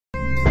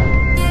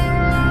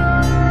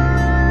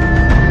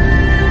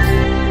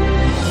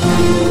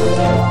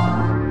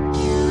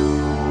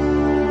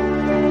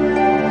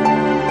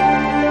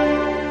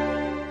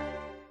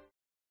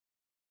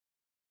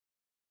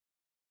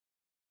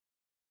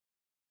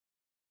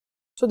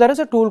So there is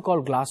a tool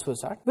called Glass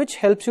Wizard which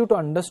helps you to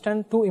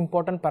understand two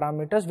important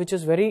parameters which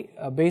is very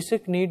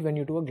basic need when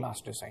you do a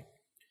glass design.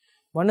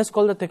 One is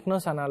called the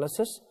thickness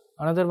analysis,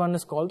 another one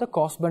is called the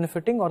cost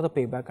benefiting or the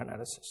payback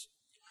analysis.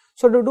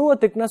 So to do a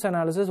thickness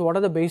analysis, what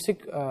are the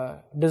basic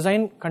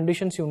design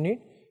conditions you need?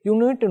 You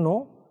need to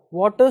know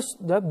what is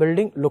the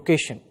building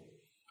location.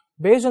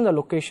 Based on the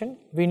location,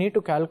 we need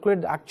to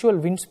calculate the actual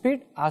wind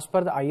speed as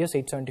per the IS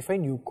 875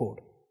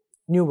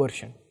 new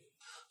version.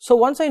 So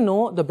once I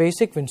know the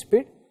basic wind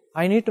speed,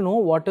 I need to know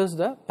what is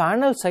the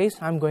panel size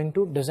I am going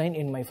to design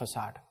in my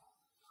facade.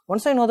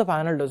 Once I know the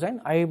panel design,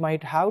 I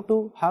might have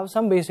to have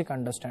some basic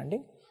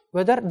understanding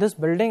whether this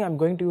building I am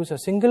going to use a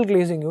single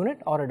glazing unit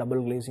or a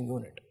double glazing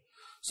unit.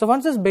 So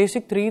once this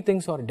basic three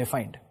things are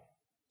defined,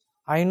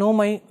 I know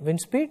my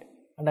wind speed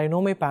and I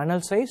know my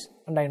panel size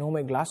and I know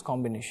my glass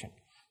combination.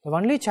 The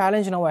only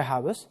challenge now I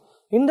have is,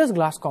 in this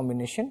glass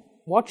combination,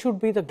 what should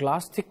be the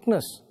glass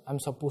thickness I am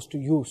supposed to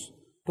use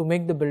to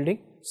make the building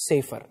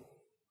safer,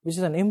 which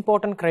is an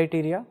important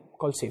criteria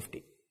called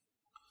safety.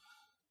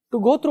 To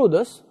go through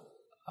this,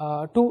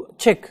 to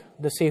check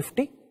the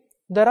safety,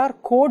 there are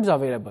codes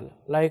available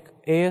like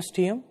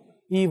ASTM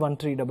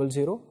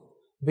E1300,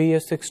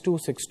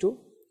 BS6262,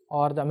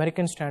 or the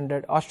American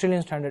standard,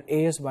 Australian standard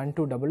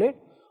AS1288,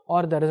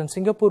 or there is a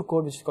Singapore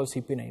code which is called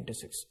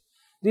CP96.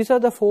 These are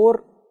the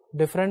four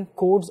different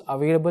codes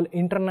available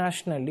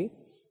internationally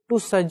to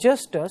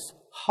suggest us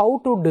how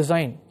to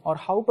design or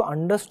how to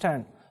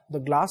understand the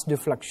glass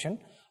deflection,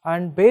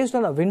 and based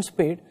on the wind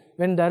speed,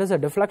 when there is a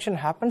deflection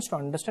happens, to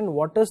understand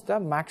what is the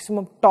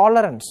maximum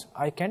tolerance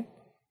I can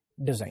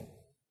design.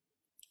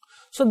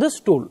 So this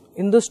tool,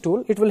 in this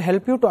tool, it will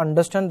help you to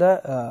understand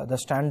the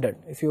standard.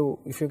 If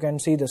you can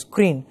see the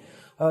screen,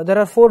 there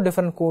are four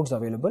different codes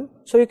available.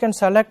 So you can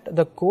select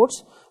the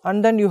codes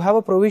and then you have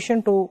a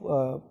provision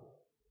to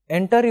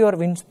enter your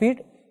wind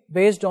speed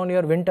based on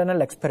your wind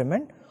tunnel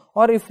experiment,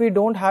 or if we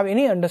don't have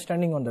any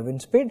understanding on the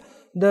wind speed,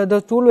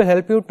 the tool will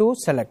help you to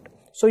select.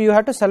 So you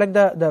have to select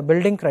the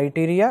building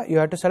criteria, you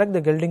have to select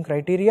the building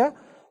criteria,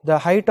 the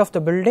height of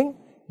the building,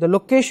 the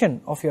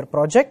location of your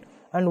project,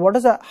 and what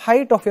is the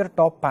height of your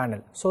top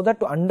panel, so that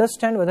to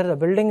understand whether the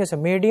building is a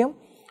medium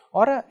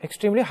or a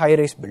extremely high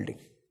rise building.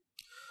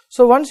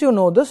 So once you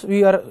know this, we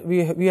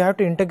have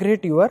to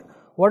integrate your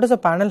what is the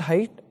panel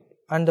height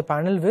and the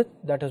panel width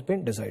that has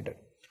been decided.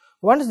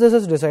 Once this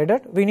is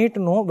decided, we need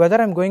to know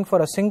whether I am going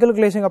for a single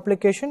glazing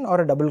application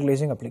or a double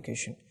glazing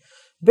application.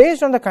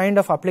 Based on the kind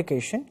of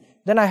application,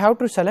 then I have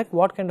to select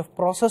what kind of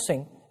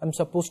processing I am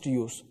supposed to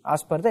use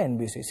as per the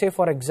NBC. Say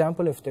for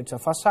example, if it's a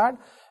facade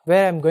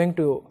where I am going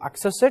to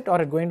access it,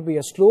 or it's going to be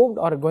a sloped,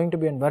 or going to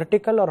be in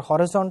vertical or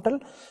horizontal,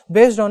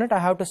 based on it I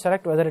have to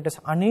select whether it is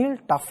annealed,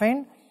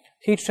 toughened,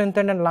 heat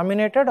strengthened and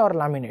laminated, or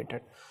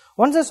laminated.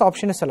 Once this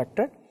option is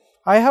selected,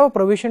 I have a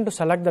provision to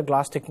select the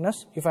glass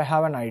thickness if I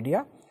have an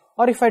idea,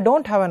 or if I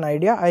don't have an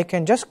idea, I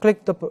can just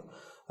click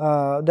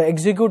the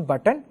execute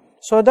button,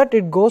 so that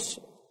it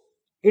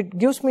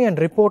gives me a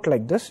report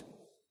like this,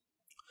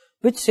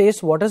 which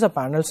says what is the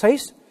panel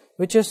size,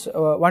 which is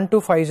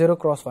 1250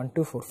 cross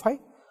 1245,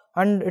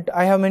 and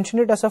I have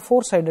mentioned it as a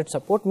four-sided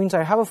support, means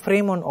I have a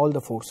frame on all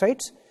the four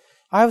sides.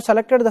 I have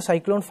selected the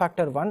cyclone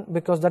factor 1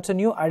 because that's a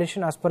new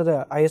addition as per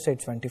the IS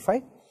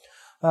 825.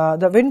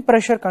 The wind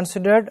pressure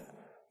considered,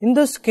 in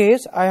this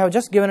case I have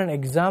just given an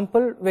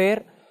example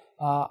where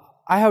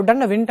I have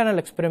done a wind tunnel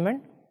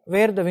experiment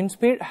where the wind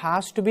speed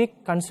has to be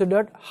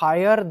considered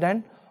higher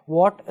than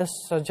what is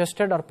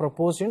suggested or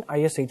proposed in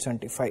IS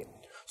 875.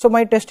 So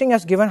my testing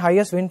has given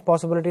highest wind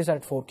possibilities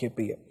at 4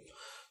 kPa.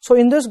 So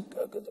in this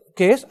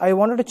case, I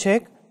wanted to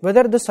check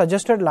whether the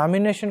suggested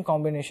lamination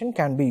combination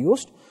can be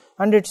used,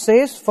 and it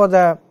says for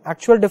the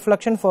actual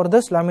deflection for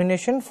this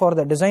lamination for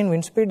the design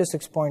wind speed is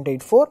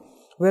 6.84,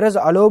 whereas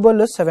allowable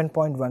is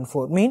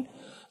 7.14, mean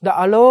the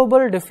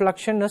allowable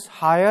deflection is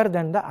higher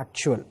than the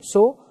actual,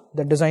 so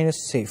the design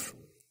is safe.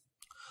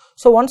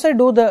 So once I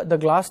do the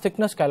glass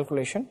thickness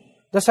calculation,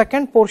 the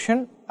second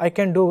portion I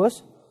can do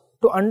is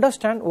to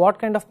understand what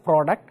kind of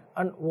product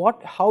and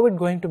how it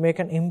going to make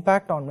an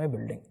impact on my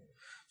building.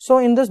 So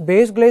in this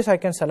base glaze, I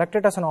can select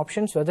it as an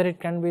options whether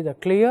it can be the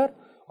clear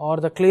or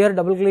the clear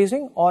double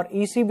glazing or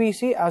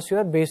ECBC as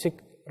your basic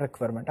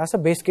requirement, as a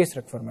base case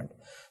requirement.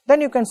 Then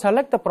you can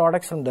select the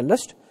products from the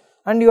list,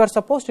 and you are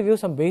supposed to give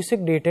some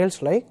basic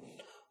details like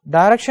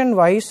direction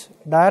wise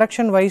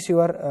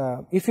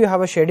your if you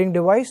have a shading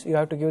device, you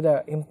have to give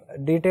the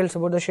details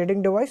about the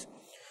shading device.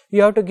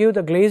 You have to give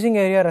the glazing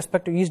area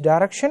respect to each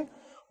direction,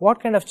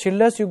 what kind of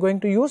chillers you are going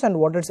to use and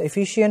what is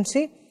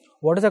efficiency,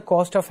 what is the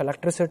cost of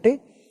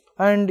electricity,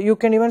 and you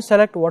can even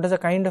select what is the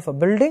kind of a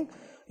building.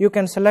 You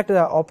can select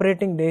the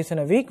operating days in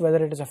a week,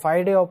 whether it is a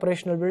 5-day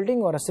operational building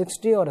or a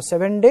 6-day or a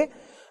 7-day,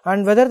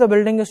 and whether the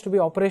building is to be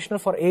operational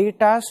for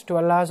 8 hours,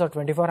 12 hours or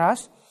 24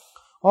 hours,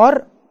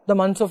 or the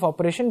months of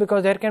operation,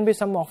 because there can be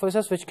some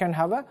offices which can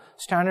have a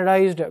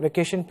standardized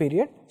vacation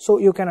period. So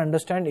you can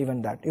understand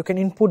even that, you can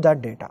input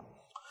that data.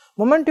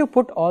 Moment you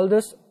put all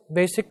this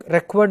basic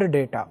required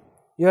data,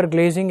 your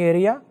glazing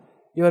area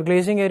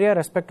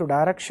respect to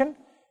direction,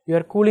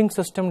 your cooling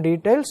system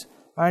details,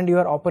 and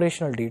your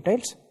operational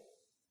details.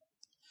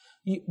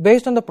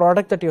 Based on the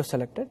product that you have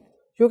selected,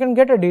 you can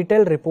get a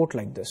detailed report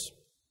like this,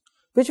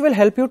 which will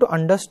help you to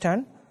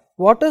understand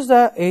what is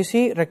the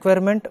AC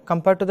requirement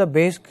compared to the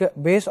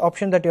base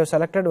option that you have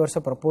selected versus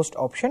a proposed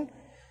option.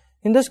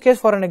 In this case,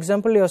 for an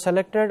example, you have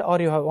selected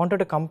or you have wanted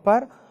to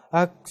compare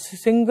a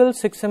single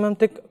 6 mm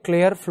thick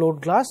clear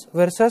float glass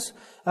versus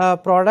a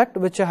product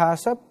which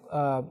has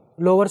a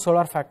lower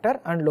solar factor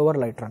and lower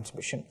light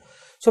transmission.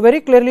 So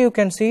very clearly you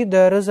can see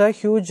there is a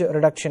huge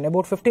reduction,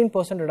 about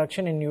 15%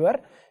 reduction in your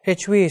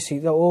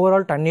HVAC, the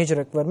overall tonnage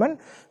requirement,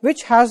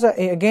 which has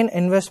again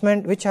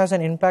investment, which has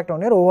an impact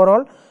on your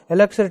overall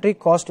electricity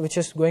cost, which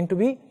is going to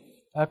be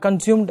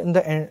consumed in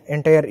the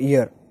entire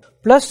year.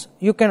 Plus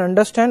you can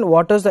understand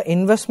what is the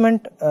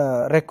investment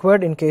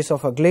required in case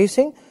of a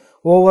glazing,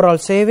 overall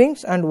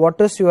savings, and what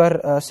is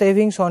your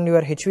savings on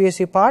your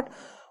HVAC part,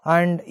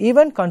 and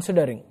even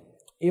considering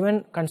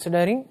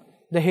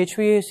the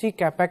HVAC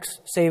capex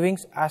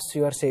savings as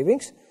your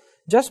savings.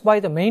 Just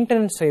by the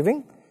maintenance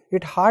saving,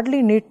 it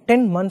hardly need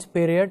 10 months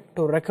period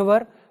to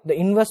recover the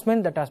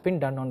investment that has been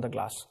done on the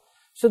glass.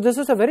 So this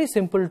is a very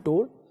simple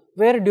tool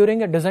where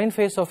during a design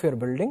phase of your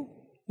building,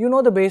 you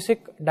know the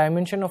basic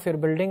dimension of your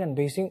building and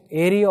basic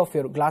area of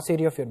your glass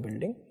area of your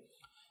building.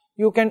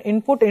 You can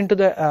input into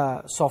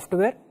the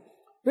software,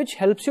 which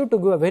helps you to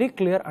give a very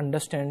clear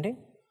understanding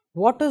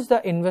what is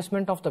the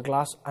investment of the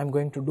glass I am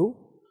going to do,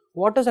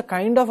 what is the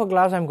kind of a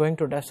glass I am going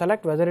to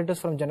select, whether it is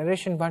from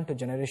generation 1 to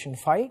generation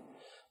 5.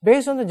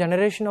 Based on the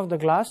generation of the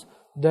glass,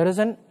 there is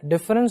a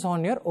difference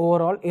on your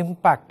overall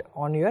impact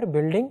on your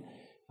building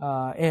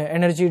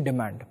energy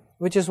demand,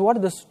 which is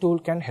what this tool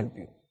can help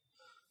you.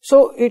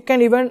 So it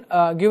can even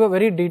give a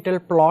very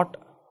detailed plot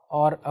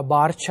or a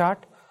bar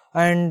chart,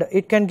 and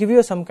it can give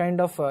you some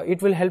kind of,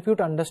 it will help you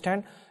to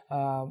understand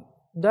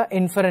the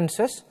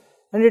inferences,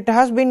 and it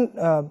has been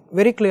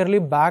very clearly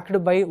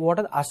backed by what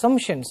are the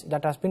assumptions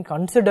that has been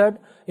considered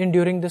in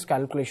during this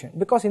calculation.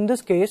 Because in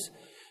this case,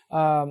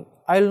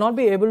 I will not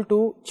be able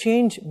to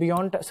change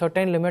beyond a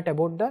certain limit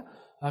about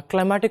the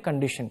climatic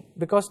condition,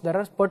 because there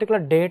are particular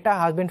data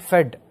has been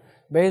fed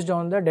based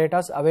on the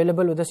data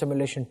available with the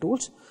simulation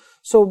tools.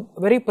 So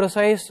very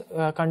precise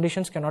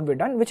conditions cannot be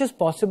done, which is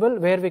possible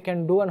where we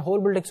can do a whole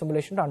building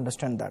simulation to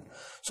understand that.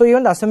 So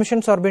even the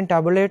assumptions are being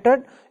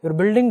tabulated, your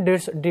building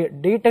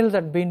details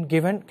that been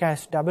given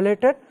is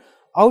tabulated,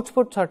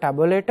 outputs are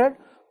tabulated,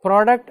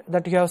 product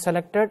that you have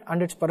selected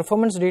and its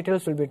performance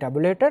details will be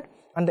tabulated,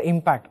 and the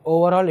impact,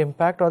 overall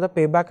impact or the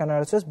payback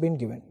analysis been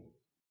given.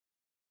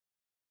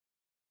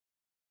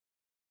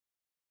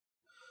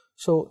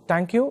 So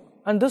thank you,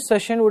 and this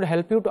session would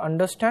help you to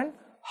understand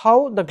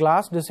how the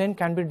glass design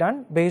can be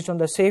done based on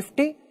the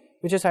safety,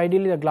 which is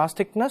ideally the glass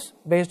thickness,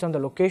 based on the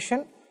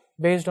location,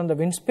 based on the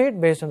wind speed,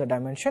 based on the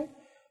dimension.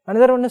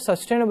 Another one is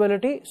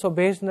sustainability, so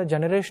based on the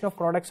generation of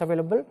products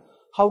available,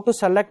 how to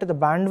select the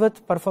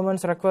bandwidth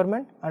performance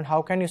requirement and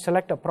how can you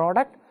select a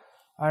product.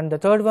 And the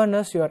third one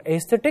is your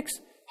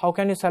aesthetics, how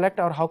can you select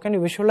or how can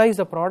you visualize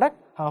the product,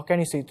 how can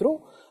you see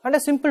through. And a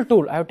simple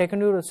tool, I have taken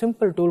you to a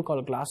simple tool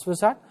called Glass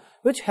Wizard,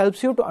 which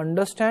helps you to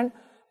understand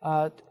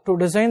to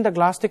design the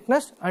glass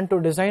thickness and to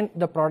design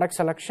the product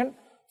selection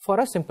for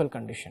a simple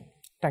condition.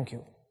 Thank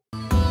you.